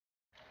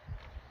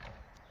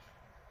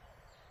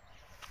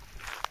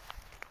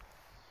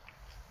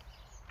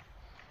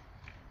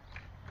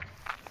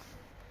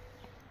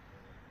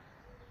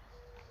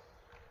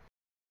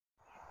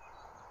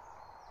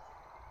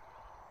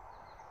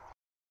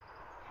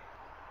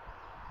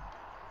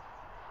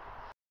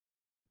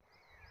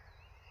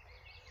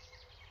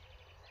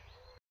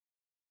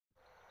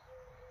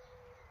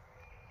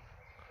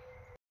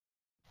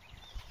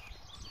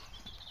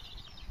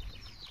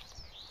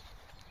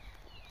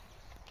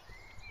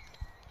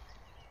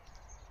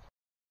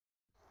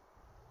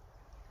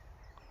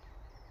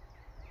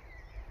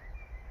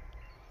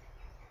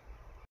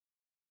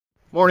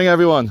Morning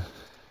everyone,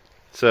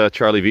 it's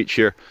Charlie Veitch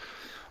here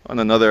on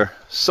another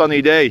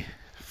sunny day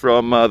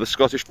from the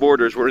Scottish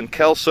borders. We're in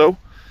Kelso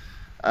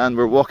and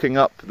we're walking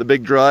up the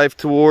big drive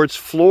towards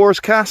Flores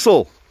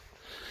Castle.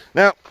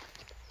 Now,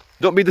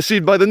 don't be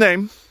deceived by the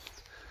name.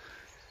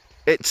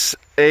 It's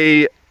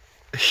a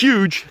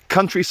huge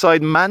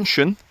countryside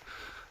mansion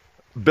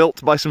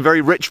built by some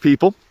very rich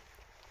people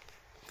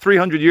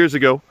 300 years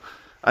ago,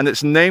 and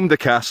it's named a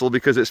castle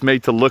because it's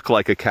made to look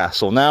like a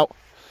castle. Now,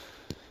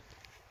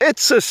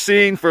 it's a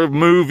scene for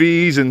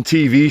movies and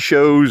TV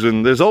shows,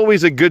 and there's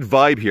always a good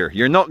vibe here.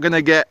 You're not going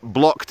to get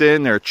blocked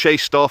in or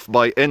chased off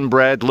by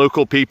inbred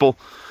local people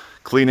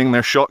cleaning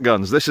their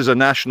shotguns. This is a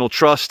National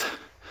Trust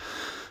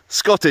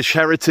Scottish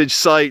heritage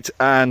site,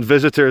 and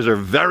visitors are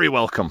very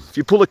welcome. If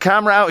you pull a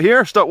camera out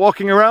here, start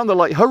walking around, they're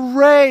like,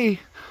 hooray,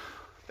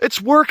 it's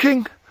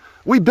working.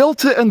 We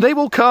built it and they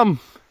will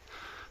come.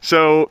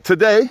 So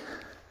today,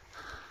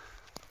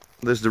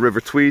 there's the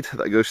River Tweed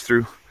that goes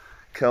through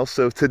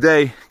Kelso.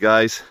 Today,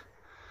 guys,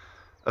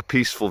 a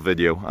peaceful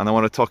video, and I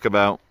want to talk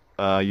about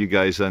you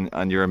guys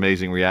and your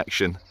amazing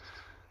reaction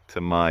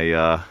to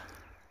my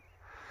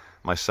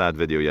my sad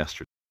video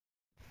yesterday.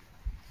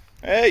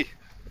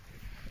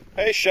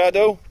 Hey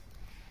Shadow,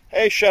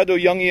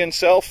 Jungian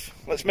self,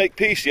 let's make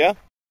peace, yeah?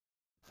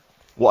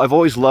 What I've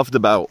always loved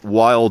about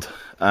wild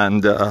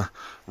and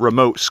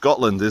remote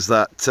Scotland is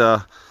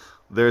that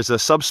there's a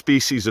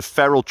subspecies of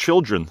feral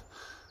children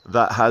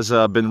that has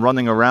been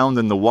running around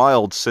in the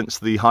wild since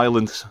the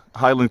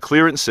Highland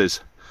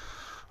clearances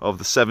of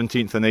the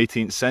 17th and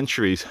 18th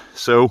centuries.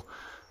 So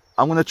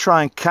I'm going to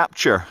try and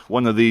capture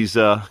one of these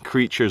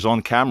creatures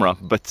on camera,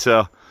 but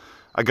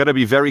I got to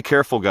be very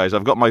careful, guys.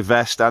 I've got my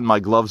vest and my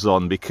gloves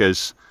on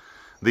because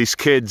these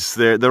kids,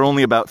 they're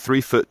only about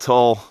 3 foot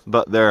tall,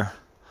 but they're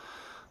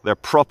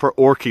proper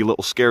orky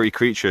little scary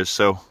creatures.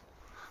 So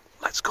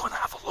let's go and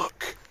have a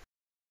look.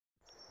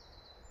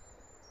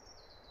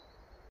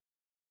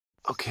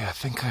 Okay, I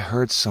think I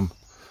heard some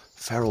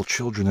feral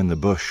children in the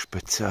bush,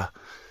 but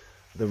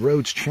the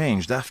road's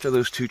changed. After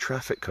those 2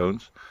 traffic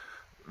cones,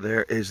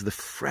 there is the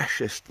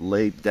freshest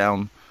laid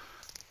down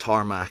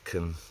tarmac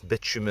and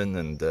bitumen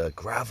and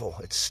gravel.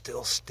 It's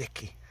still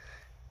sticky.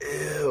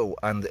 Ew,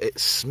 and it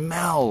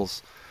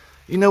smells.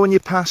 You know when you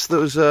pass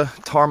those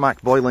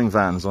tarmac boiling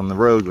vans on the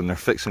road when they're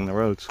fixing the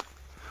roads?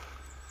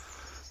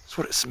 That's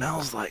what it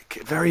smells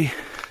like. Very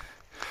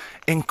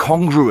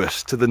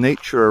incongruous to the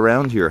nature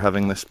around here,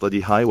 having this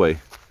bloody highway.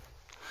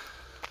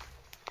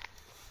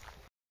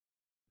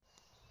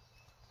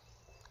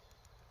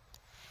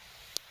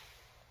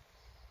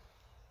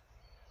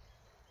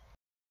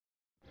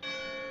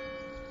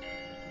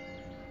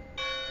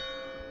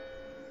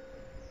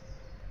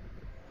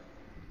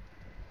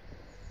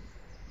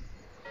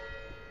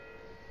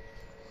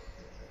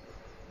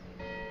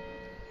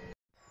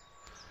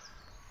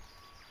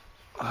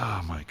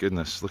 Oh my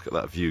goodness, look at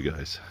that view,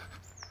 guys.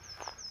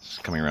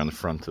 Just coming around the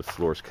front of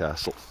Flores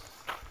Castle.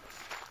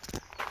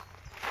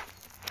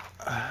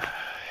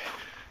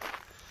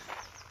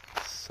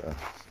 It's a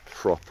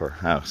proper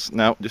house.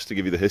 Now, just to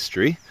give you the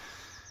history,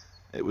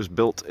 it was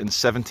built in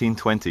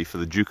 1720 for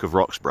the Duke of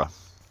Roxburgh.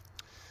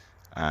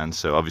 And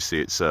so obviously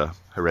it's a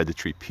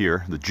hereditary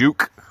peer. The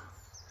Duke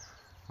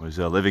was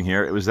living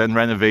here. It was then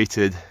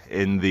renovated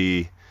in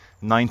the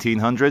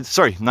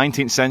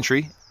 19th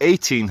century,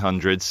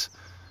 1800s,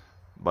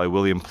 by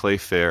William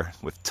Playfair,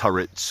 with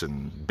turrets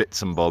and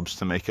bits and bobs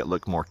to make it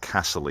look more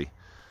castle-y.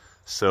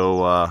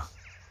 So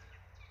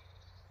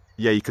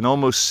yeah, you can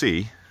almost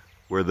see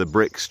where the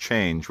bricks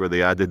change, where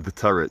they added the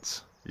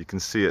turrets. You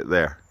can see it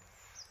there.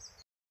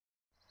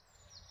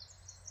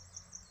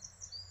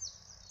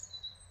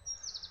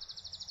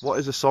 What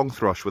is a song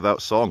thrush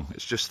without song?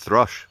 It's just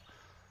thrush,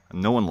 and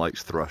no one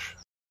likes thrush.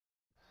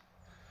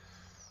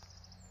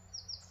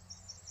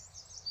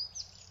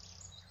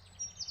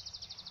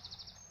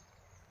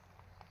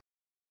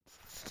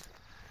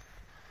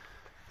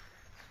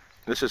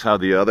 This is how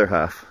the other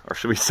half, or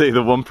should we say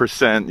the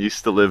 1%,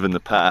 used to live in the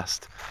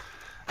past.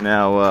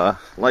 Now,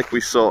 like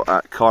we saw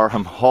at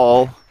Carham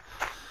Hall,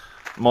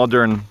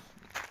 modern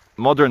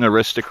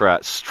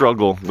aristocrats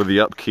struggle with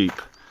the upkeep.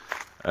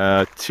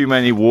 Too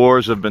many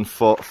wars have been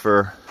fought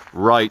for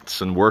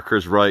rights and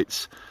workers'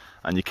 rights,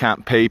 and you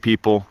can't pay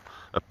people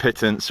a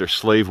pittance or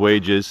slave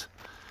wages.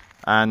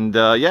 And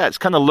yeah, it's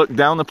kind of looked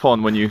down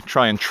upon when you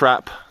try and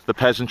trap the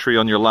peasantry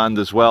on your land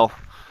as well.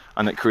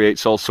 And it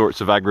creates all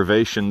sorts of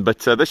aggravation. But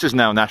this is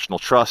now National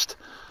Trust,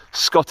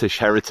 Scottish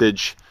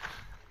heritage,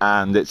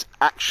 and it's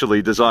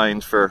actually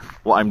designed for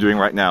what I'm doing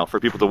right now,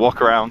 for people to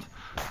walk around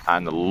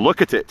and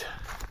look at it.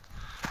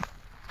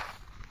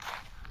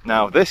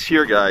 Now this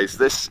here, guys,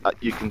 this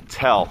you can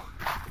tell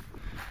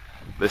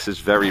this is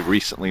very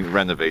recently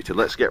renovated.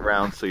 Let's get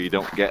round so you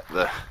don't get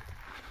the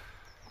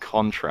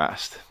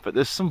contrast. But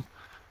there's some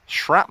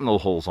shrapnel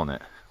holes on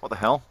it. What the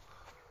hell?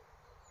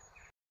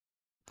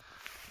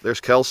 There's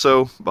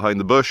Kelso behind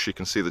the bush. You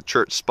can see the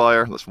church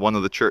spire. That's one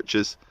of the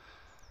churches.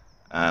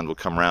 And we'll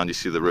come around, you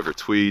see the River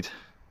Tweed.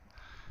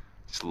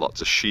 There's lots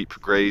of sheep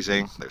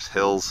grazing. There's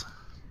hills.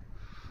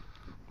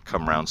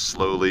 come around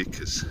slowly,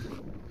 because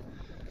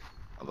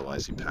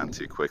otherwise you pan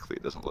too quickly,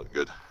 it doesn't look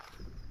good.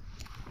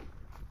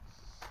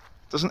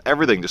 Doesn't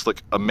everything just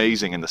look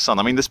amazing in the sun?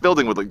 I mean, this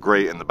building would look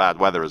great in the bad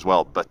weather as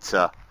well, but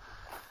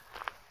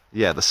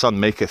yeah, the sun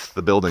maketh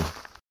the building.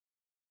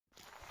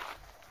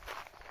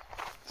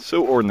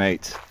 So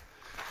ornate,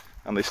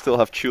 and they still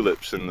have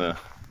tulips in the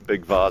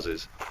big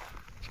vases,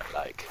 which I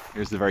like.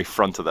 Here's the very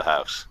front of the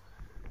house.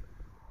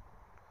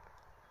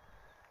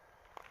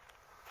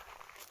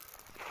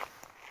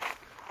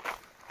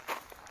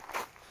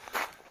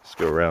 Let's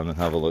go around and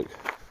have a look.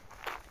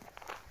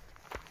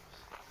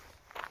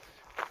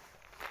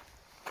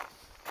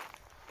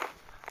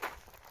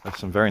 There's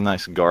some very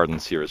nice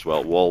gardens here as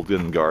well,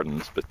 walled-in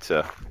gardens, but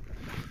I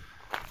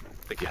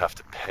think you have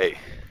to pay.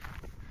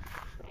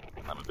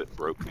 I'm a bit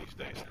broke these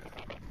days.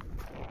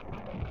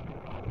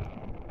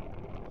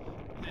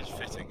 It is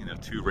fitting, you know,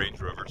 2 Range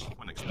Rovers.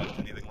 Wouldn't expect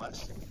anything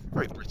less.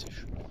 Very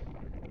British.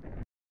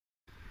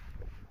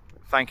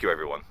 Thank you,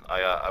 everyone.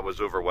 I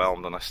was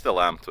overwhelmed, and I still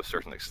am to a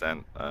certain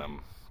extent,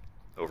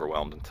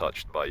 overwhelmed and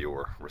touched by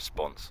your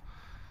response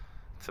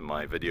to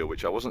my video,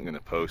 which I wasn't going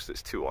to post.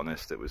 It's too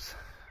honest. I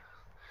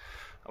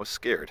was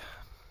scared.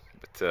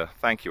 But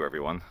thank you,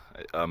 everyone.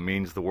 It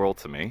means the world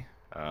to me.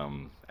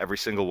 Every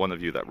single one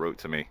of you that wrote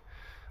to me,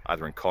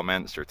 either in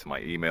comments or to my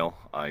email,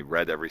 I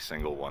read every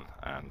single one,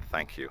 and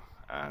thank you.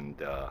 And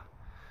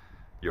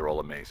you're all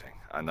amazing,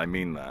 and I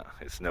mean that.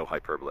 It's no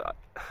hyperbole.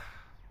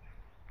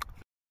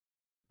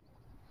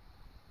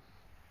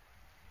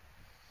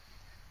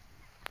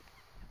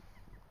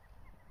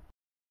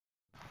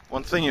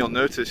 One thing you'll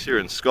notice here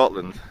in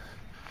Scotland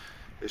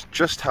is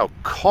just how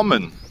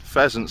common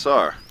pheasants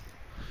are.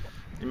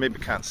 You maybe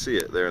can't see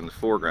it there in the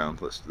foreground.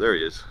 There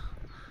he is.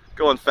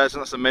 Go on,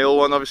 pheasant. That's a male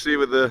one, obviously,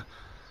 with the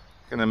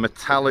kind of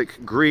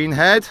metallic green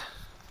head.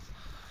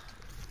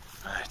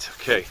 Right,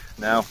 okay,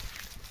 now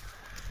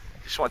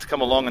just want to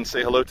come along and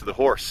say hello to the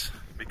horse,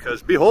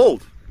 because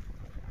behold,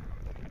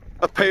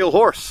 a pale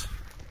horse.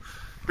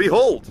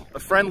 Behold, a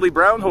friendly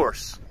brown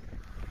horse.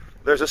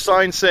 There's a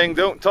sign saying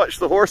don't touch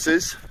the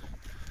horses.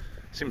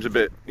 Seems a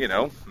bit, you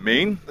know,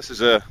 mean. This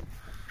is a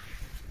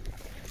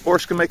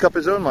horse can make up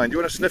his own mind. Do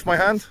you want to sniff my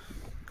hand?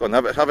 Go on,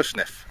 have a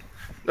sniff.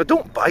 No,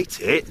 don't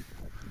bite it.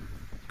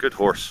 Good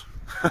horse.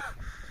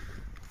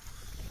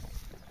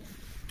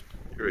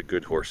 You're a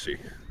good horsey.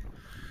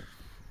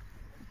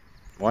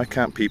 Why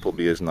can't people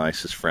be as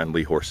nice as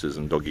friendly horses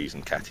and doggies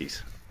and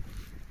catties?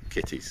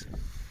 Kitties.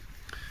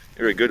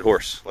 You're a good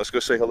horse. Let's go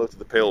say hello to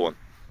the pale one.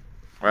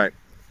 Right.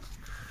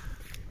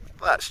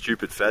 That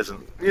stupid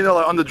pheasant. You know,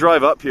 like on the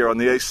drive up here on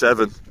the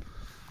A7,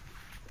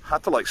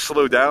 had to like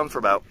slow down for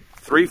about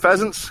 3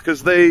 pheasants,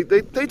 because they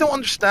don't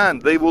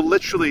understand. They will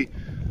literally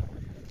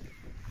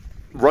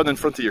run in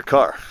front of your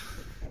car.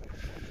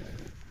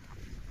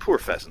 Poor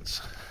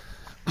pheasants.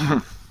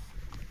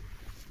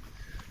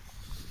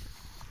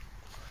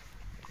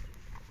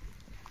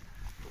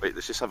 Wait,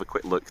 let's just have a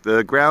quick look.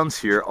 The grounds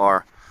here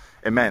are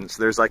immense.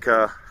 There's like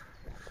a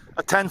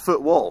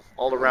 10-foot wall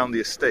all around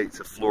the estate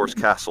of Flores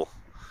Castle.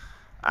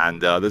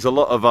 And there's a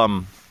lot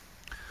of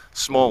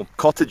small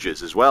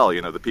cottages as well,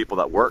 you know, the people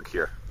that work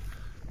here.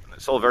 And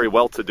it's all very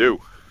well to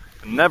do.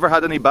 Never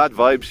had any bad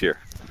vibes here.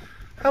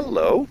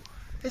 Hello.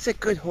 It's a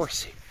good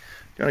horsey. Do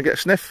you want to get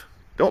a sniff?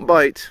 Don't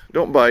bite.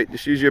 Don't bite.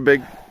 Just use your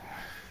big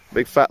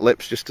fat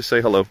lips just to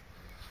say hello.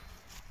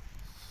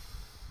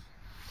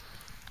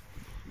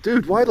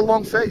 Dude, why the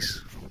long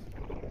face?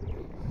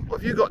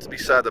 What have you got to be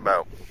sad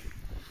about?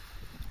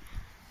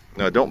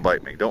 No, don't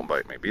bite me. Don't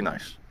bite me. Be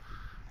nice.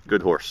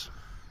 Good horse.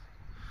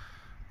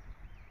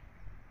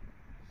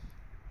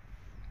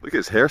 Look at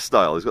his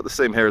hairstyle. He's got the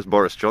same hair as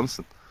Boris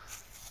Johnson.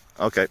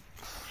 Okay.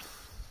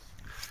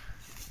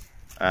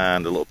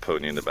 And a little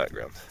pony in the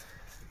background.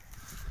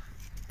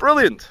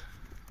 Brilliant!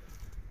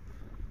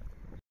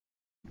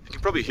 You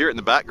can probably hear it in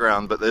the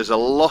background, but there's a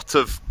lot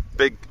of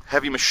big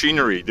heavy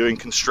machinery doing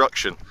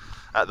construction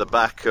at the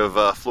back of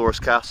Flores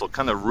Castle.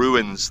 Kind of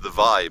ruins the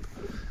vibe,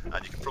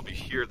 and you can probably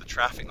hear the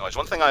traffic noise.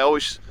 One thing I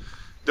always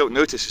don't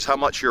notice is how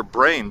much your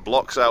brain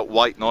blocks out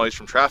white noise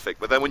from traffic,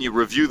 but then when you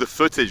review the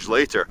footage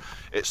later,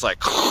 it's like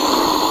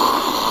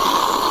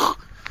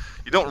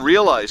you don't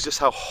realize just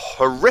how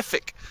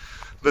horrific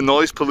the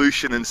noise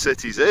pollution in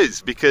cities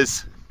is,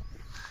 because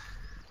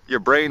your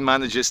brain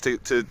manages to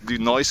do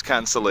noise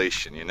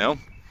cancellation, you know?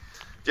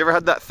 Have you ever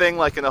had that thing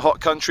like in a hot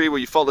country where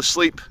you fall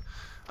asleep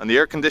and the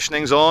air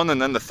conditioning's on,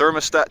 and then the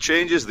thermostat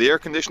changes, the air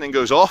conditioning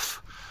goes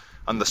off,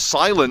 and the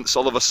silence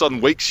all of a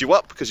sudden wakes you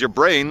up because your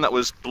brain that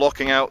was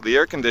blocking out the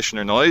air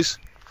conditioner noise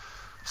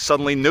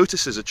suddenly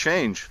notices a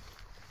change.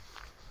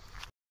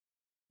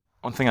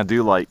 One thing I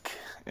do like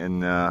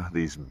in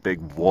these big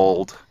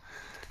walled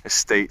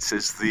estates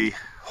is the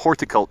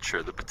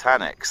horticulture, the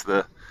botanics,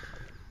 the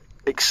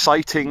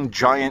exciting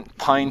giant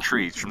pine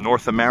trees from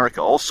North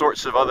America, all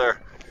sorts of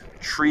other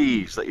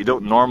trees that you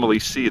don't normally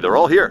see. They're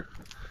all here.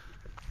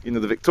 You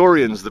know, the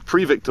Victorians, the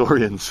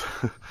pre-Victorians.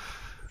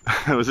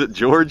 Was it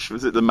George?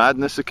 Was it the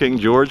madness of King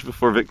George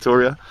before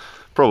Victoria?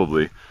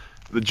 Probably.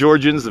 The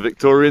Georgians, the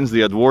Victorians,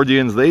 the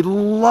Edwardians, they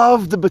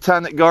loved the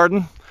Botanic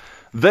Garden.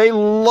 They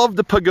loved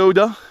the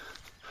pagoda.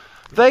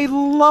 They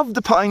loved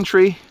the pine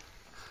tree.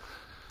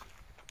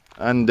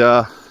 And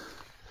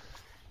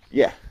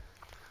yeah,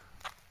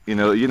 you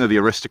know the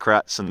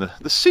aristocrats and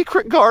the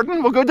secret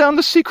garden. We'll go down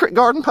the secret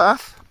garden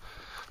path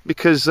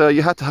because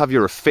you had to have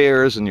your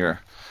affairs and your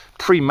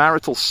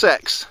premarital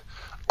sex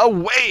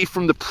away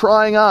from the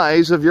prying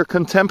eyes of your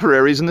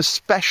contemporaries and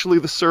especially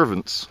the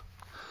servants.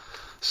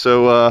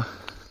 So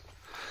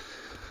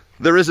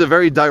there is a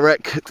very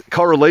direct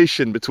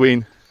correlation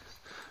between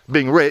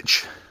being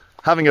rich,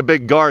 having a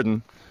big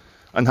garden,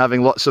 and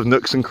having lots of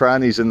nooks and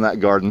crannies in that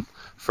garden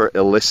for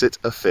illicit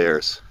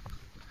affairs.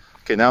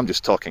 Okay, now I'm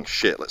just talking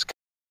shit. Let's.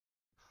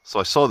 So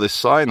I saw this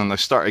sign and I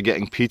started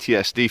getting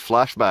PTSD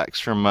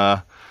flashbacks from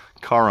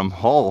Carham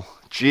Hall.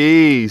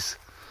 Jeez.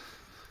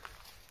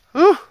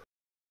 Whew.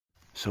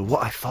 So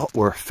what I thought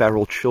were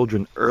feral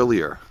children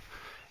earlier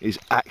is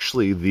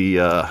actually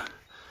the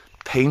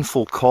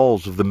painful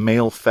calls of the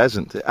male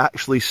pheasant. It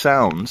actually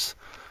sounds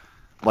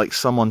like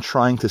someone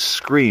trying to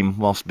scream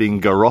whilst being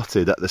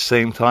garroted at the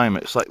same time.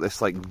 It's like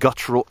this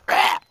guttural.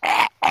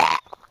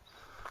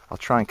 I'll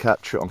try and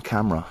capture it on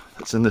camera.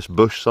 It's in this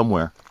bush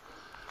somewhere.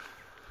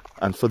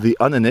 And for the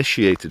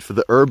uninitiated, for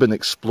the urban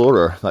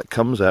explorer that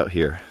comes out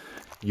here,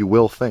 you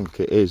will think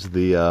it is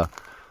the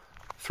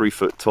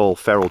 3-foot-tall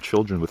feral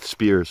children with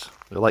spears.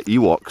 They're like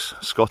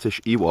Ewoks, Scottish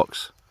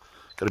Ewoks.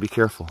 Gotta be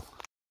careful.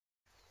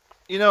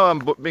 You know, I'm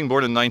being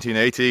born in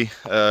 1980.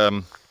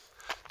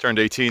 Turned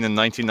 18 in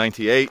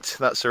 1998.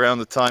 That's around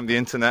the time the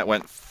internet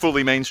went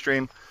fully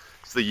mainstream.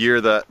 It's the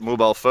year that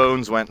mobile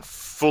phones went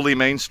fully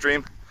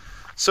mainstream.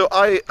 So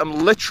I am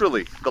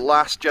literally the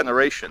last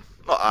generation,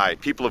 not I,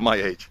 people of my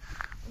age.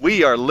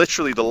 We are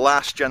literally the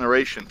last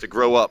generation to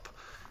grow up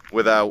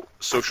without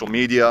social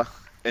media,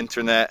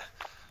 internet,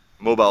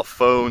 mobile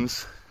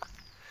phones,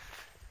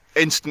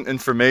 instant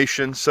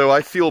information. So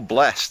I feel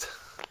blessed.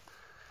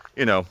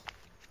 You know,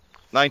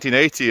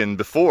 1980 and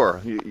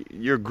before,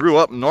 you grew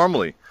up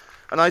normally.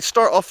 And I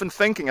start often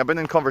thinking, I've been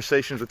in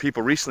conversations with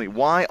people recently,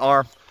 why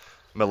are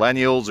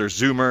millennials or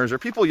Zoomers or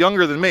people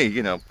younger than me,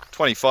 you know,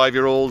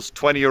 25-year-olds,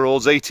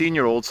 20-year-olds,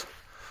 18-year-olds,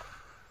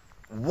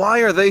 why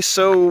are they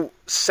so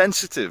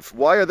sensitive?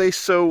 Why are they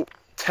so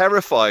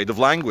terrified of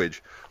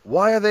language?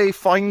 Why are they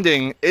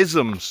finding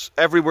isms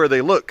everywhere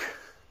they look?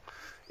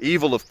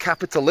 Evil of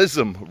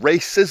capitalism,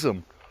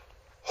 racism,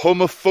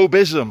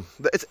 homophobism.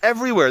 It's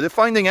everywhere. They're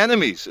finding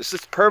enemies. It's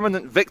this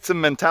permanent victim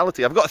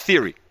mentality. I've got a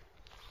theory.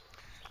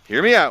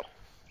 Hear me out.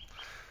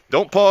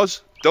 Don't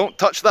pause. Don't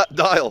touch that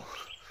dial.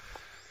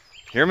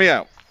 Hear me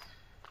out.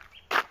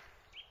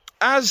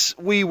 As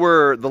we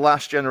were the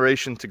last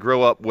generation to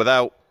grow up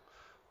without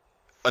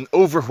an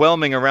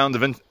overwhelming amount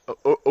of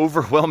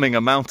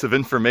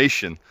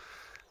information,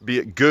 be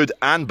it good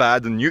and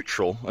bad and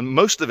neutral, and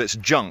most of it's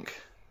junk.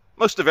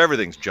 Most of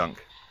everything's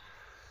junk.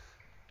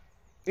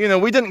 You know,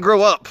 we didn't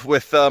grow up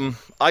with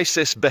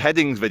ISIS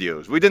beheadings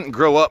videos. We didn't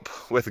grow up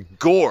with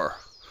gore.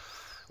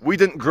 We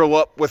didn't grow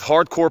up with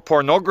hardcore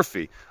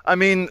pornography. I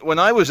mean, when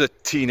I was a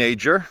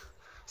teenager,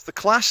 it's the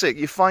classic.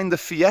 You find the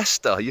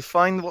Fiesta. You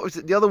find, what was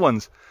it, the other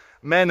ones?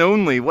 Men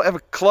Only, whatever,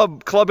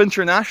 Club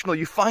International.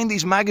 You find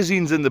these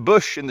magazines in the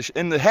bush,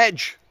 in the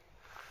hedge.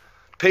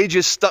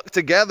 Pages stuck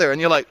together, and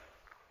you're like,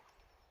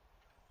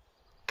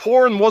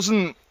 porn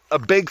wasn't a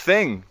big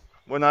thing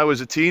when I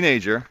was a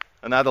teenager,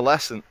 an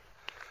adolescent.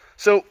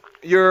 So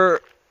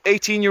your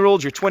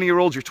 18-year-olds, your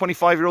 20-year-olds, your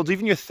 25-year-olds,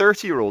 even your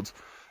 30-year-olds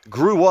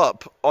grew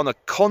up on a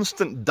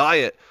constant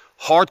diet,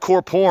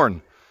 hardcore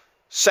porn,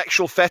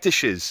 sexual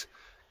fetishes,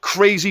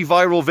 crazy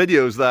viral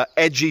videos that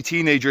edgy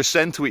teenagers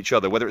send to each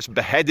other, whether it's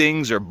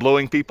beheadings or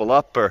blowing people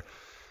up or,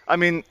 I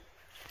mean,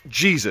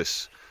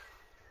 Jesus.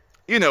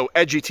 You know,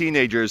 edgy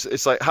teenagers,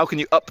 it's like, how can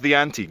you up the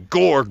ante?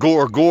 Gore,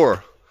 gore,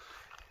 gore.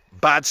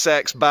 Bad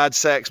sex, bad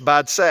sex,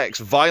 bad sex,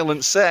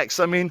 violent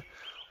sex. I mean,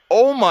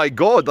 oh my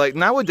God, like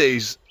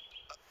nowadays,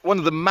 one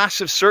of the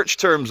massive search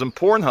terms on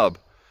Pornhub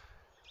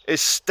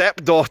is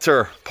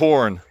stepdaughter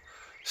porn,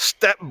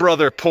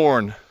 stepbrother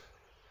porn.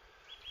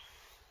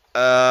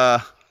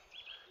 So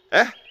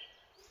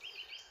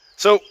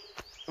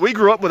we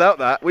grew up without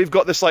that. We've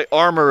got this like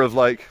armor of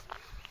like,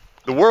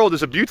 the world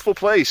is a beautiful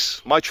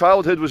place. My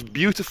childhood was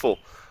beautiful.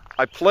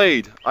 I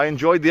played, I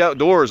enjoyed the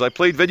outdoors. I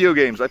played video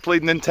games. I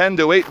played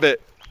Nintendo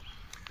 8-bit.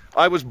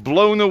 I was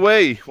blown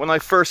away when I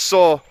first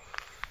saw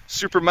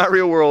Super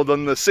Mario World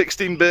on the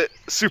 16-bit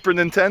Super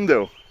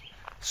Nintendo.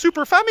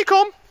 Super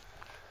Famicom.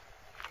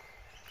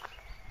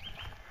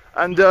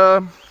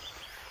 And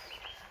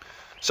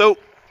so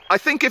I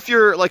think if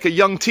you're like a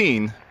young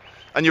teen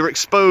and you're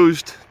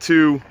exposed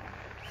to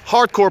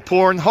hardcore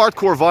porn,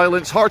 hardcore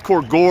violence,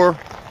 hardcore gore,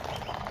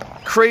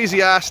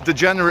 crazy ass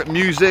degenerate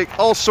music,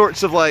 all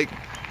sorts of like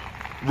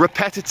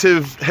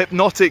repetitive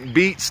hypnotic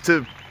beats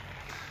to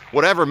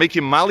whatever, make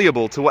you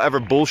malleable to whatever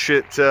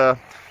bullshit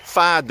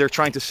fad they're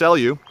trying to sell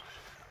you,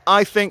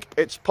 I think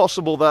it's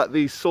possible that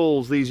these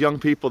souls, these young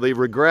people, they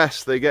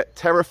regress, they get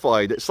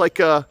terrified. It's like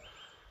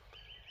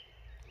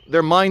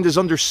their mind is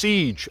under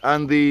siege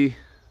and the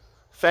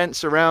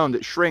fence around,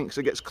 it shrinks,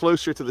 it gets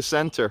closer to the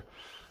center.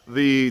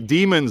 The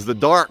demons, the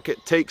dark,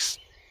 it takes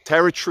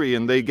territory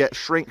and they get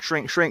shrink,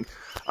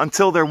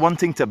 until they're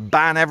wanting to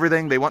ban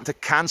everything, they want to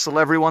cancel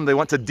everyone, they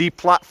want to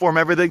deplatform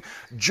everything,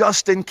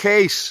 just in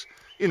case,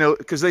 you know,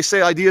 because they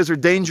say ideas are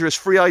dangerous,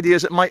 free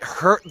ideas, it might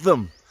hurt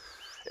them.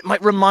 It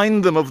might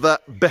remind them of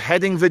that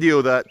beheading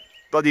video that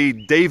buddy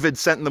David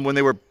sent them when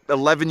they were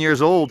 11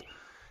 years old.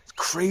 It's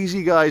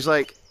crazy, guys,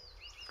 like,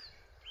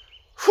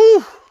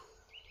 whew.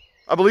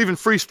 I believe in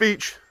free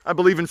speech, I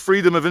believe in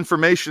freedom of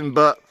information,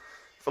 but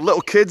for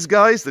little kids,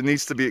 guys, there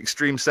needs to be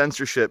extreme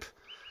censorship.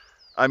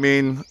 I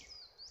mean,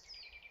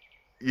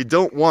 you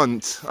don't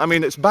want, I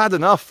mean, it's bad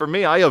enough for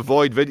me. I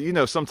avoid video, you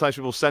know, sometimes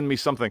people send me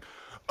something.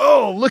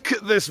 Oh, look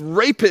at this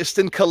rapist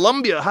in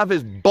Colombia have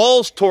his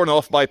balls torn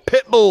off by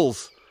pit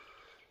bulls.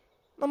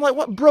 I'm like,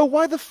 what, bro,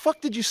 why the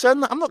fuck did you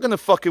send that? I'm not going to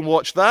fucking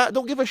watch that. I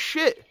don't give a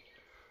shit.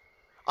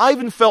 I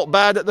even felt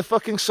bad at the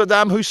fucking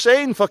Saddam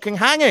Hussein fucking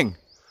hanging.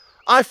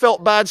 I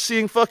felt bad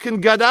seeing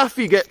fucking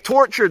Gaddafi get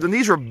tortured, and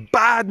these are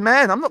bad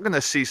men. I'm not going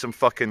to see some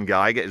fucking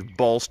guy get his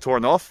balls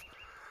torn off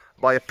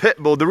by a pit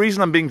bull. The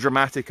reason I'm being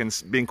dramatic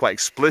and being quite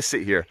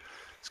explicit here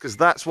is because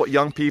that's what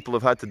young people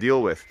have had to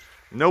deal with.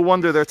 No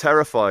wonder they're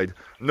terrified.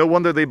 No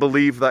wonder they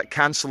believe that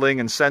cancelling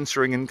and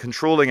censoring and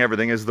controlling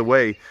everything is the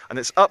way. And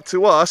it's up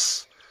to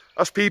us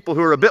people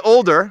who are a bit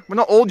older. We're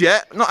not old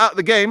yet, not out of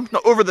the game,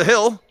 not over the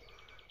hill.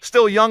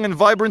 Still young and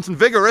vibrant and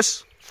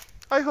vigorous,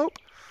 I hope.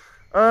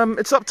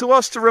 It's up to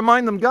us to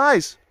remind them,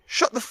 guys,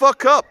 shut the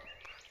fuck up.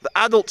 The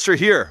adults are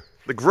here.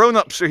 The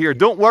grown-ups are here.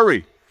 Don't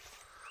worry.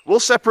 We'll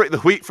separate the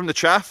wheat from the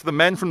chaff, the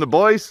men from the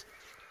boys.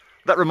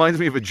 That reminds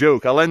me of a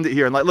joke. I'll end it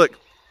here. And like, look,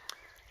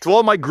 to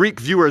all my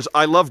Greek viewers,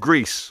 I love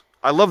Greece.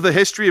 I love the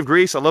history of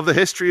Greece. I love the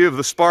history of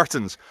the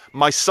Spartans.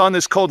 My son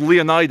is called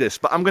Leonidas,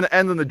 but I'm going to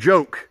end on a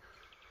joke.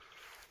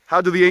 How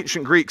do the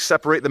ancient Greeks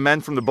separate the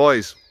men from the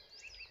boys?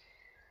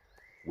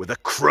 With a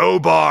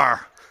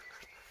crowbar.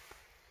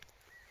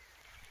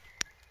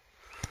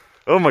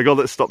 Oh my God,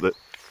 let's stop it.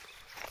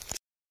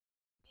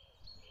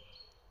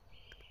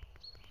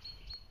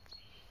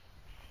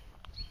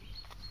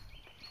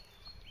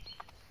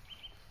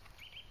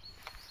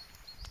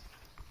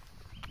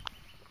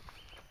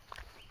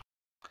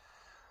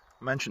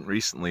 I mentioned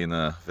recently in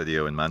a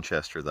video in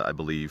Manchester that I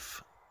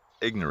believe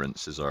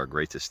ignorance is our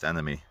greatest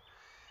enemy.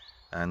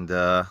 And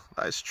that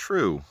is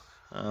true.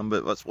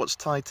 But what's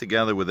tied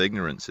together with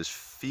ignorance is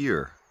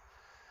fear.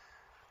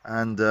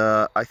 And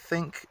I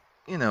think,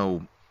 you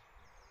know,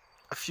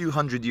 a few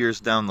hundred years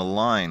down the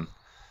line,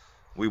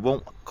 we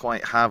won't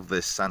quite have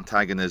this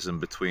antagonism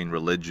between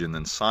religion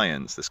and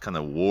science, this kind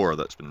of war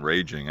that's been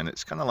raging. And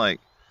it's kind of like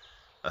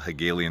a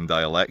Hegelian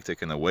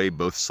dialectic in a way.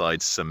 Both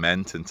sides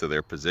cement into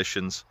their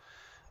positions.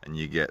 And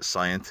you get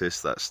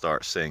scientists that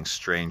start saying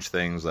strange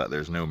things, that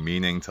there's no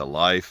meaning to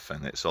life,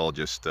 and it's all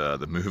just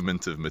the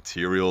movement of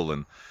material,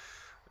 and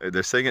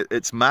they're saying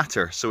it's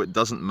matter, so it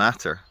doesn't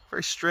matter.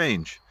 Very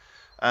strange.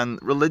 And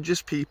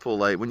religious people,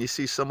 like, when you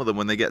see some of them,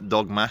 when they get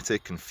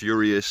dogmatic and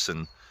furious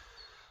and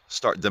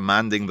start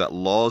demanding that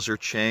laws are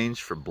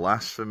changed for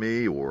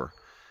blasphemy, or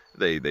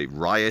they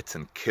riot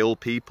and kill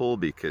people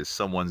because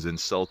someone's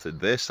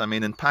insulted this. I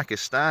mean, in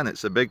Pakistan,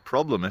 it's a big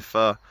problem. If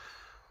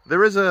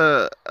there is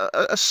a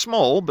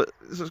small, but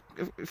there's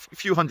a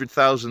few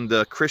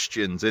 100,000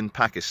 Christians in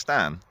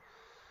Pakistan.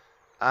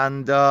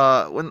 And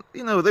when,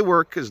 you know, they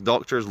work as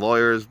doctors,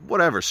 lawyers,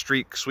 whatever,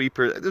 street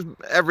sweepers,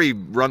 every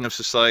rung of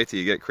society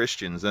you get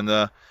Christians. And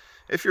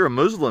if you're a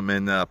Muslim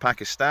in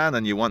Pakistan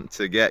and you want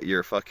to get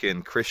your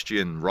fucking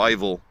Christian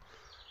rival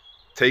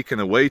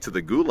taken away to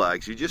the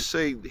gulags, you just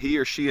say he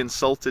or she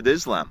insulted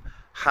Islam.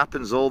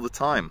 Happens all the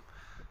time.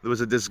 There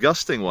was a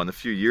disgusting one a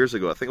few years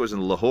ago, I think it was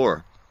in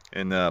Lahore,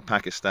 in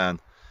Pakistan,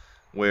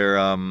 where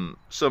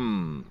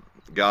some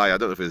guy, I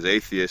don't know if he was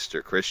atheist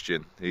or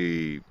Christian,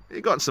 he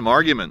got in some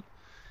argument,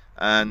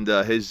 and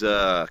his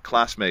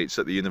classmates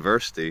at the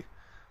university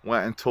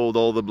went and told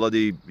all the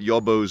bloody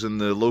yobbos in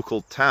the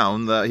local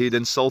town that he'd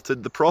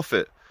insulted the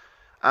Prophet.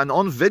 And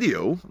on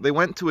video, they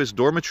went to his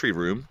dormitory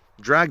room,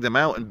 dragged him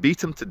out and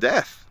beat him to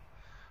death.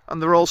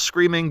 And they're all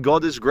screaming,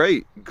 God is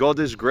great, God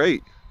is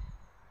great.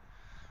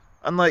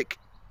 And like,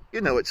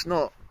 you know,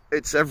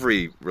 it's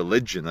every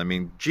religion. I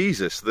mean,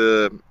 Jesus,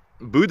 the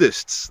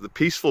Buddhists, the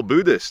peaceful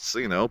Buddhists,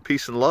 you know,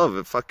 peace and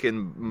love,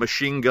 fucking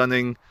machine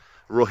gunning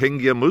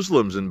Rohingya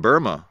Muslims in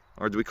Burma,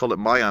 or do we call it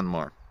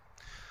Myanmar?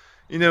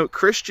 You know,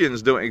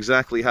 Christians don't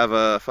exactly have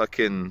a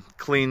fucking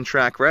clean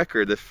track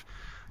record. If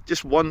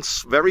just one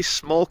very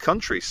small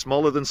country,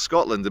 smaller than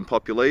Scotland in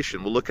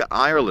population, we'll look at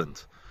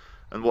Ireland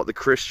and what the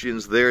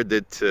Christians there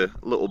did to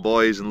little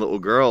boys and little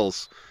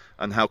girls,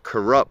 and how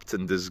corrupt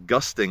and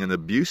disgusting and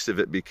abusive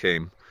it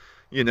became.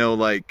 You know,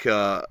 like,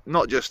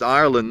 not just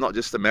Ireland, not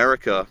just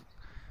America,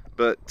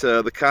 but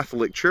the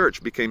Catholic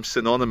Church became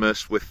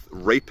synonymous with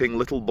raping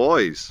little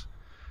boys.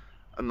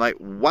 And like,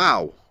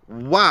 wow,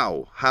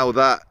 how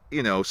that,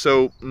 you know,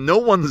 so no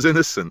one's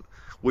innocent.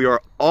 We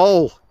are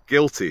all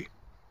guilty.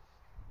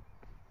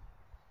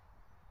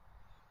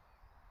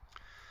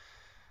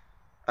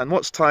 And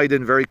what's tied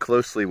in very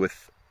closely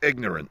with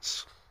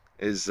ignorance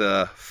is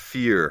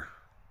fear.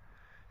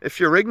 If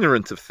you're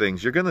ignorant of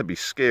things, you're going to be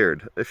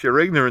scared. If you're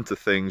ignorant of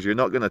things, you're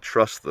not going to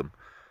trust them.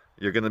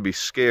 You're going to be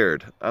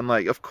scared. And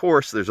like, of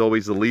course, there's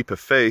always the leap of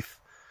faith,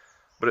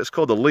 but it's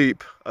called a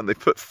leap, and they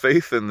put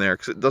faith in there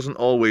because it doesn't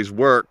always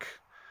work.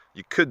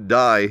 You could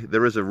die.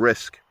 There is a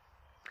risk.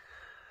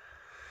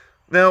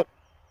 Now,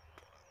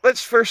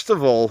 let's first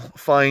of all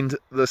find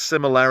the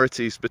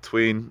similarities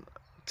between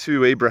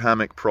two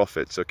Abrahamic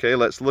prophets, okay?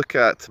 Let's look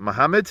at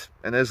Muhammad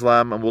in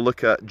Islam, and we'll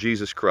look at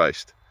Jesus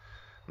Christ.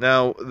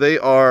 Now, they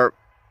are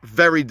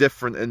very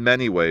different in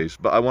many ways,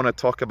 but I want to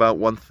talk about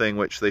one thing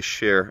which they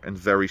share in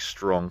very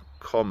strong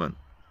common.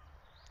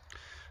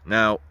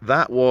 Now,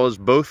 that was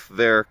both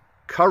their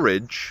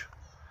courage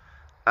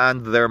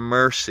and their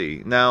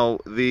mercy. Now,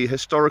 the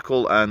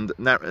historical and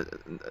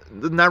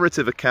the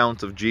narrative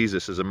account of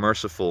Jesus as a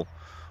merciful,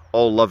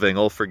 all-loving,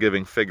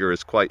 all-forgiving figure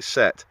is quite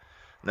set.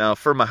 Now,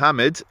 for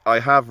Muhammad, I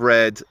have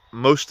read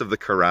most of the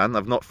Quran.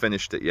 I've not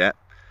finished it yet.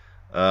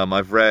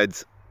 I've read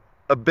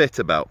a bit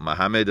about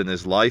Muhammad and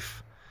his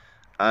life,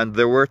 and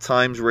there were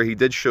times where he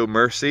did show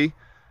mercy,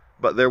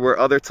 but there were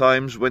other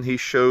times when he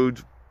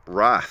showed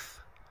wrath.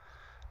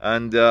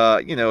 And,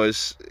 you know,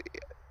 as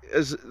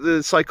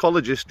the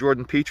psychologist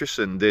Jordan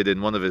Peterson did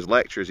in one of his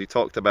lectures, he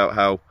talked about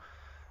how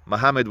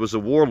Muhammad was a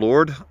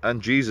warlord,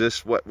 and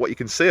Jesus, what you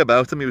can say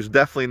about him, he was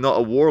definitely not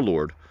a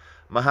warlord.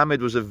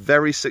 Muhammad was a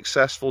very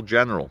successful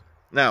general.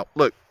 Now,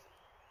 look,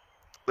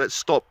 let's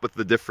stop with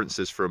the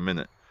differences for a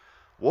minute.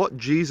 What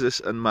Jesus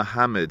and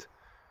Muhammad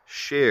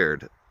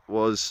shared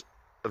was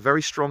a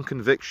very strong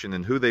conviction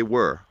in who they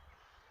were.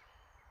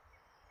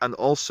 And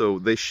also,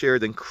 they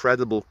shared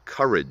incredible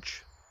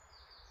courage.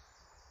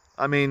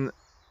 I mean,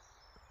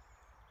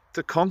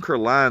 to conquer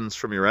lands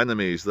from your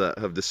enemies that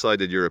have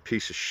decided you're a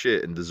piece of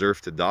shit and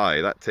deserve to die,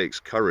 that takes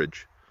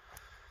courage.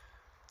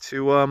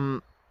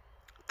 To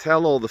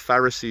tell all the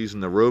Pharisees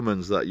and the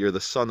Romans that you're the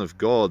Son of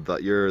God,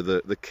 that you're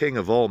the King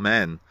of all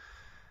men,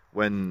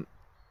 when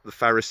the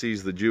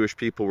Pharisees, the Jewish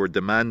people, were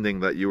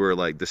demanding that you were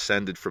like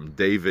descended from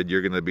David,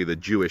 you're going to be the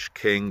Jewish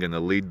king and to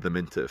lead them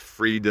into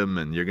freedom,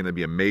 and you're going to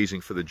be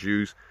amazing for the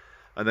Jews.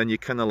 And then you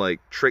kind of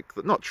like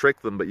not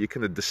trick them, but you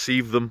kind of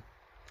deceive them.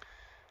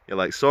 You're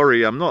like,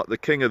 sorry, I'm not the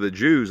king of the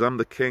Jews, I'm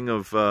the king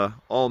of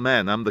all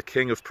men. I'm the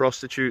king of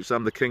prostitutes,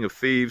 I'm the king of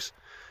thieves,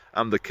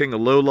 I'm the king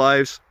of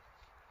lowlives,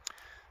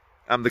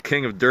 I'm the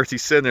king of dirty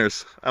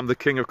sinners, I'm the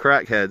king of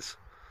crackheads.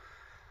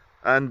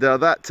 And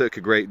that took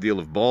a great deal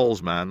of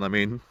balls, man. I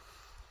mean,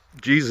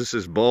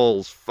 Jesus's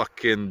balls,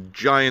 fucking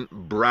giant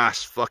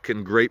brass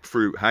fucking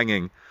grapefruit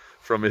hanging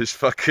from his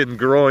fucking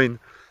groin.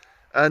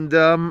 And,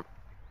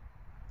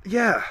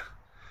 yeah,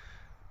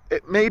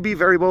 it may be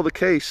very well the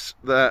case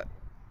that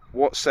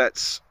what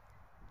sets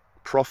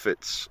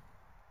prophets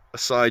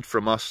aside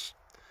from us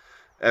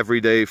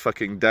everyday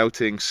fucking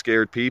doubting,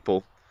 scared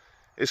people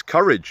is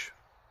courage.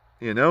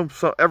 You know,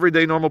 so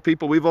everyday normal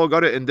people, we've all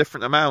got it in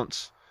different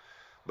amounts.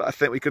 But I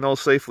think we can all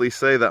safely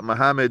say that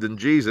Muhammad and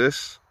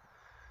Jesus,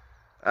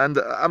 and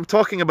I'm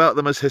talking about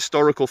them as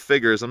historical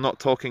figures, I'm not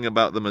talking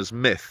about them as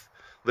myth.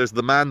 There's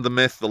the man, the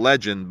myth, the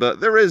legend,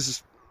 but there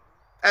is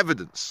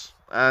evidence.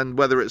 And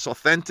whether it's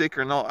authentic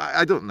or not,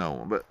 I don't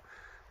know. But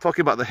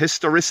talking about the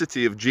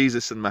historicity of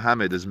Jesus and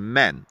Muhammad as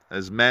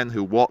men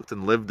who walked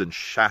and lived and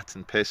shat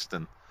and pissed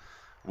and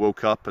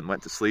woke up and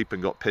went to sleep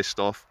and got pissed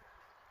off.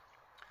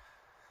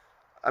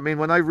 I mean,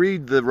 when I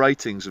read the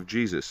writings of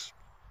Jesus,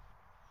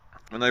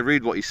 when I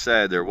read what he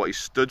said or what he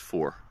stood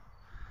for,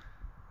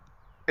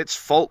 it's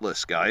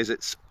faultless, guys.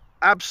 It's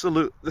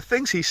absolute. The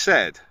things he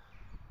said,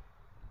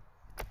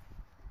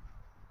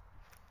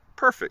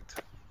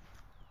 perfect.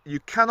 You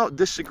cannot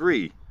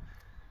disagree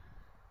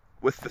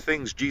with the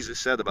things Jesus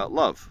said about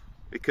love,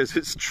 because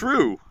it's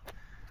true.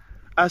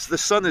 As the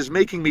sun is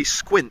making me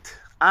squint,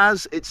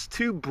 as it's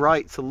too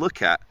bright to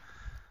look at,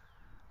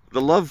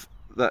 the love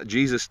that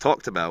Jesus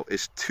talked about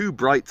is too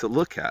bright to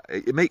look at.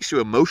 It makes you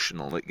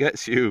emotional. It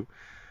gets you,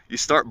 you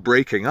start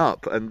breaking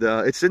up. And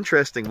it's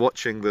interesting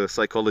watching the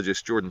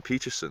psychologist Jordan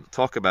Peterson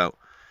talk about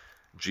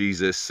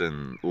Jesus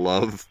and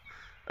love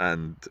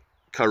and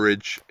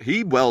courage.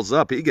 He wells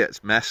up, he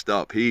gets messed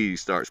up,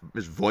 his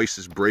voice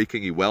is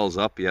breaking, he wells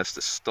up, he has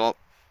to stop.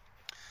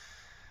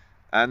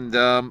 And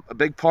a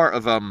big part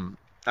of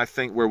I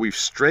think where we've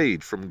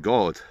strayed from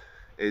God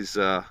is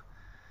in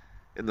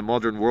the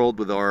modern world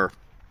with our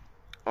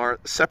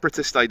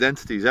separatist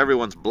identities.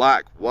 Everyone's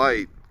black,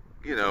 white,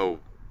 you know,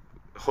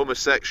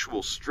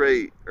 homosexual,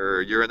 straight,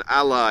 or you're an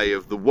ally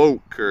of the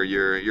woke, or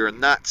you're a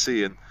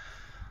Nazi. And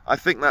I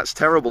think that's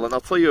terrible. And I'll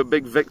tell you a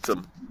big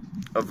victim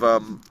of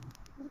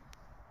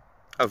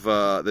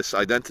this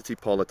identity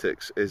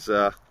politics is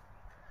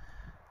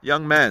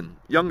young men,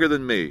 younger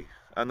than me,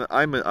 and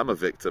I'm a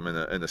victim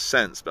in a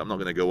sense, but I'm not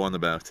going to go on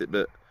about it.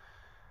 But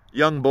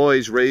young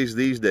boys raised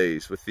these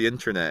days with the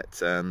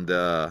internet and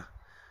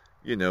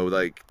you know,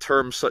 like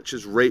terms such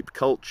as rape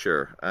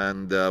culture,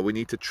 and we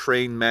need to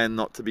train men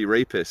not to be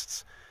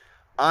rapists.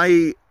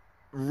 I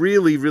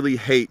really, really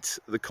hate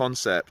the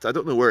concept. I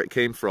don't know where it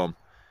came from.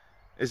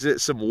 Is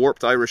it some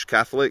warped Irish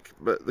Catholic?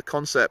 But the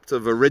concept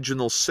of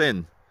original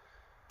sin,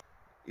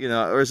 you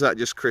know, or is that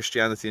just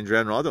Christianity in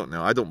general? I don't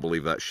know. I don't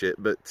believe that shit.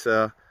 But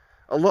a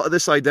lot of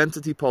this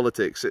identity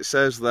politics, it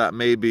says that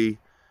maybe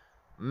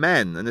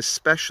men, and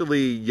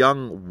especially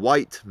young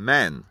white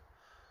men,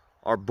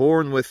 are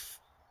born with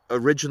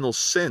original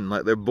sin,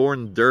 like they're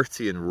born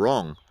dirty and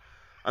wrong.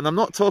 And I'm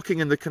not talking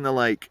in the kind of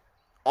like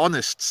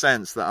honest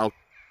sense that I'll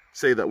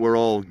say that we're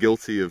all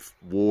guilty of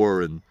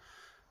war and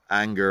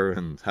anger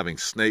and having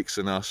snakes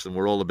in us, and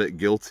we're all a bit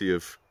guilty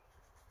of,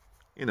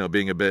 you know,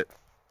 being a bit,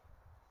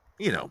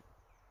 you know,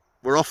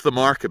 we're off the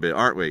mark a bit,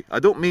 aren't we? I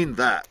don't mean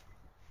that.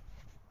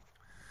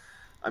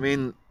 I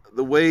mean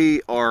the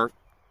way our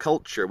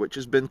culture, which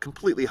has been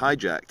completely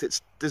hijacked,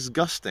 it's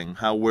disgusting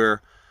how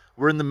we're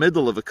in the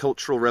middle of a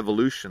cultural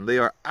revolution. They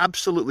are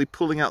absolutely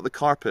pulling out the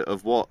carpet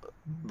of what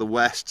the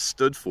West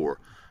stood for,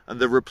 and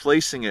they're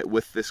replacing it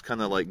with this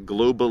kind of like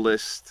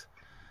globalist,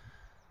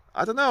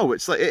 I don't know,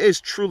 it's like, it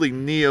is truly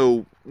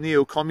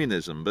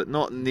neo-communism, but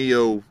not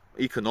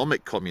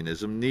neo-economic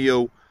communism,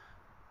 neo-cultural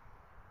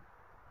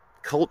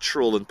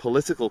and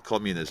political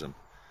communism.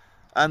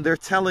 And they're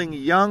telling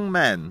young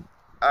men,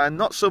 and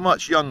not so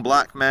much young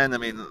black men, I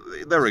mean,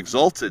 they're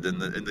exalted in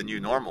the new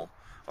normal,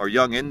 or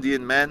young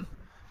Indian men,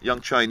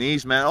 young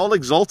Chinese men, all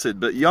exalted,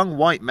 but young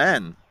white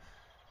men,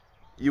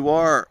 you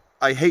are,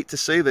 I hate to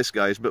say this,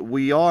 guys, but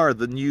we are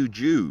the new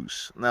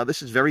Jews. Now,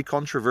 this is very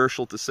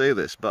controversial to say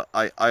this, but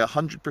I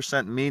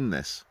 100% mean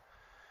this.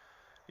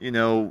 You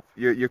know,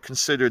 you're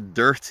considered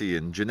dirty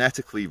and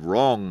genetically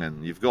wrong,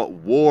 and you've got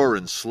war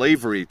and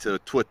slavery to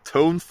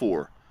atone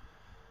for.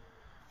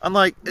 And,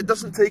 like, it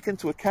doesn't take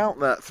into account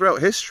that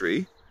throughout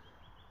history,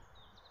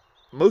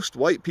 most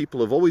white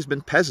people have always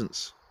been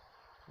peasants.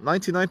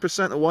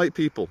 99% of white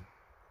people.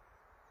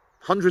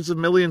 Hundreds of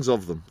millions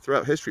of them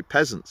throughout history,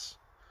 peasants.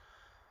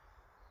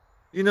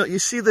 You know, you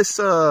see this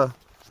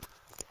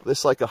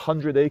this like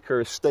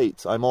 100-acre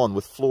estate I'm on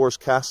with Floors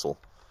Castle.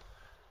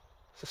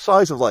 It's the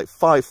size of like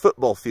 5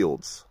 football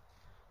fields.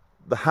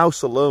 The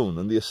house alone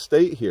and the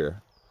estate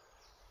here.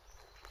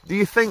 Do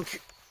you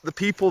think the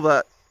people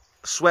that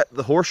swept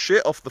the horse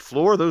shit off the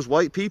floor, those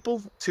white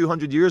people,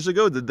 200 years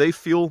ago, did they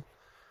feel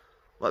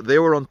like they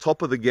were on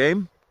top of the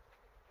game?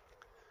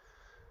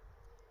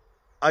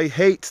 I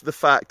hate the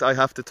fact I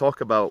have to talk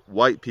about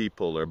white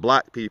people or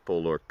black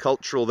people or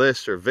cultural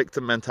this or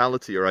victim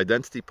mentality or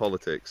identity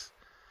politics.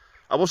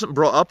 I wasn't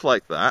brought up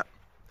like that,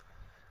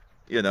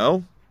 you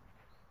know.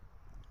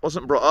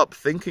 Wasn't brought up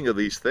thinking of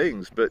these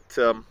things, but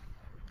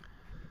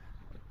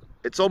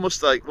it's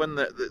almost like when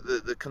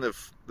the kind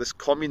of this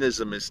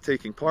communism is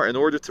taking part, in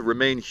order to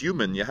remain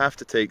human, you have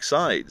to take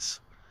sides.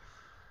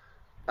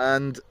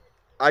 And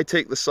I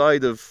take the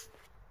side of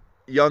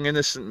young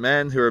innocent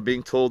men who are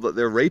being told that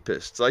they're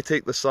rapists. I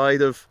take the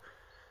side of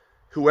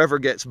whoever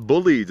gets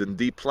bullied and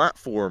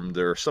deplatformed,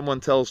 or someone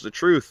tells the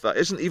truth that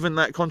isn't even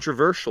that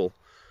controversial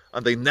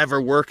and they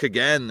never work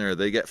again, or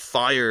they get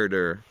fired,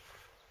 or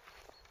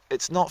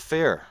it's not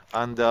fair.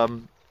 And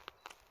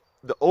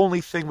the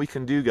only thing we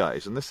can do,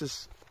 guys, and this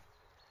is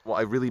what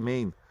I really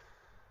mean,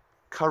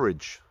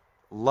 courage,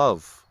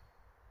 love,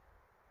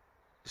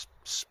 just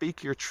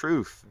speak your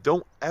truth.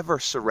 Don't ever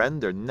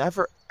surrender.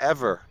 Never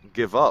ever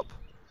give up.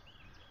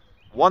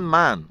 One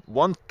man,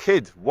 one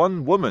kid,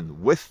 one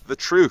woman with the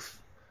truth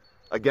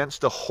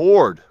against a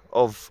horde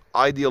of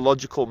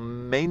ideological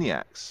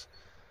maniacs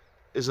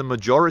is a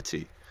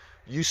majority.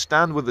 You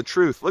stand with the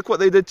truth. Look what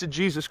they did to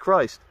Jesus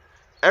Christ.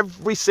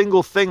 Every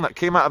single thing that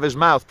came out of his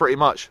mouth pretty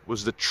much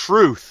was the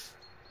truth.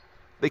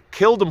 They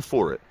killed him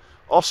for it.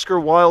 Oscar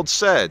Wilde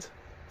said,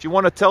 if you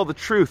want to tell the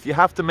truth, you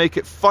have to make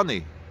it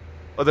funny,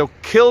 or they'll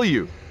kill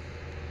you.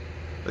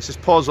 Let's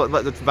just pause and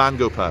let the van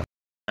go past.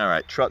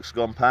 Alright, trucks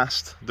gone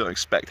past. Don't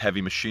expect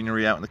heavy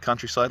machinery out in the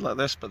countryside like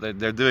this, but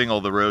they're doing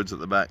all the roads at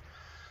the back.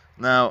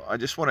 Now, I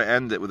just want to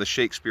end it with a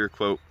Shakespeare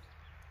quote,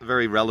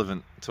 very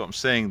relevant to what I'm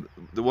saying.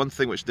 The one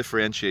thing which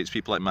differentiates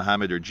people like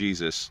Muhammad or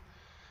Jesus,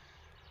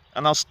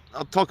 and I'll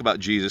talk about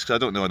Jesus because I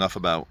don't know enough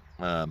about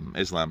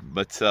Islam,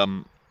 but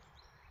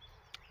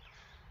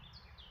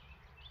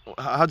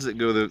how does it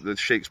go, the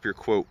Shakespeare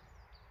quote?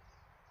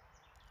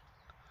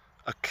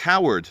 A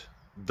coward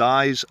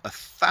dies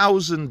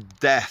 1,000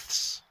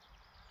 deaths,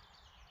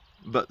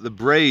 but the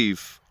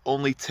brave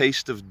only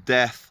taste of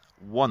death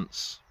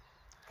once.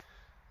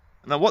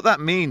 Now, what that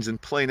means in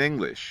plain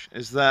English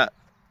is that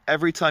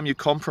every time you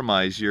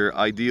compromise your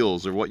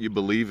ideals or what you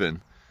believe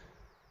in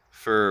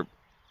to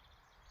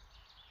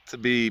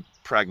be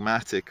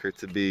pragmatic, or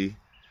to be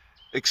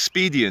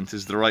expedient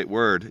is the right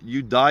word,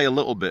 you die a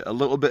little bit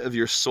of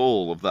your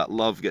soul, of that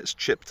love gets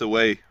chipped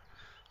away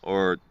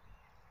or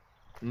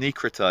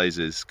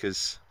necrotizes,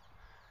 because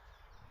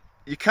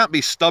you can't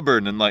be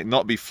stubborn and like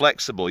not be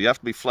flexible. You have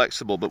to be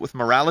flexible. But with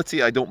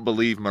morality, I don't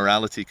believe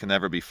morality can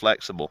ever be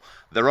flexible.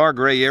 There are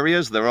gray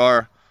areas, there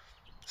are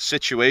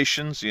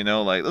situations, you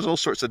know, like there's all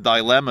sorts of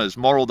dilemmas,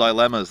 moral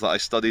dilemmas that I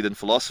studied in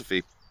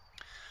philosophy.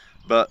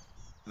 But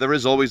there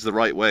is always the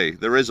right way.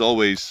 There is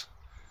always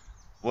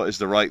what is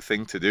the right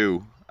thing to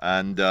do.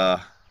 And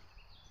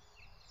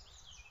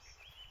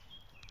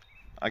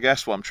I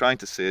guess what I'm trying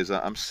to say is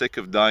that I'm sick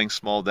of dying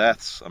small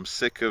deaths. I'm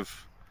sick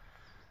of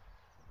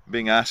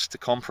being asked to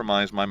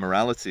compromise my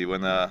morality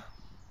when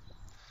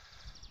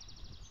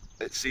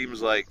it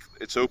seems like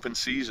it's open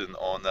season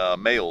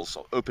on males,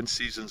 open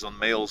seasons on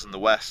males in the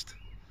West.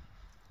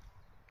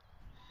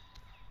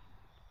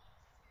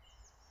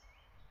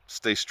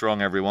 Stay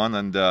strong, everyone,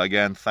 and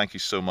again, thank you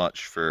so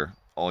much for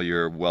all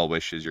your well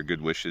wishes, your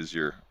good wishes,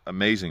 your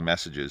amazing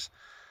messages.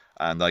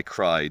 And I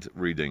cried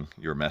reading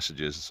your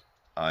messages.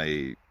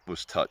 I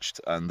was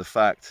touched, and the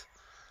fact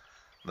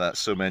that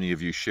so many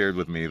of you shared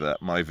with me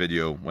that my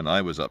video when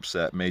I was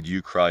upset made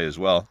you cry as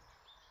well.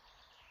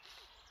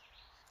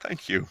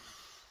 Thank you.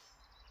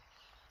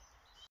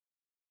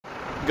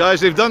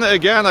 Guys, they've done it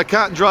again. I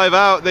can't drive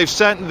out. They've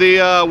sent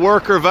the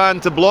worker van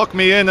to block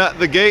me in at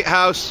the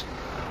gatehouse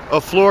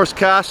of Flores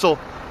Castle.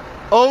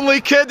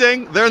 Only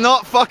kidding. They're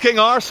not fucking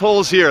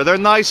arseholes here. They're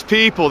nice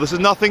people. This has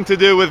nothing to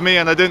do with me,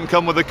 and I didn't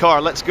come with a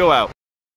car. Let's go out.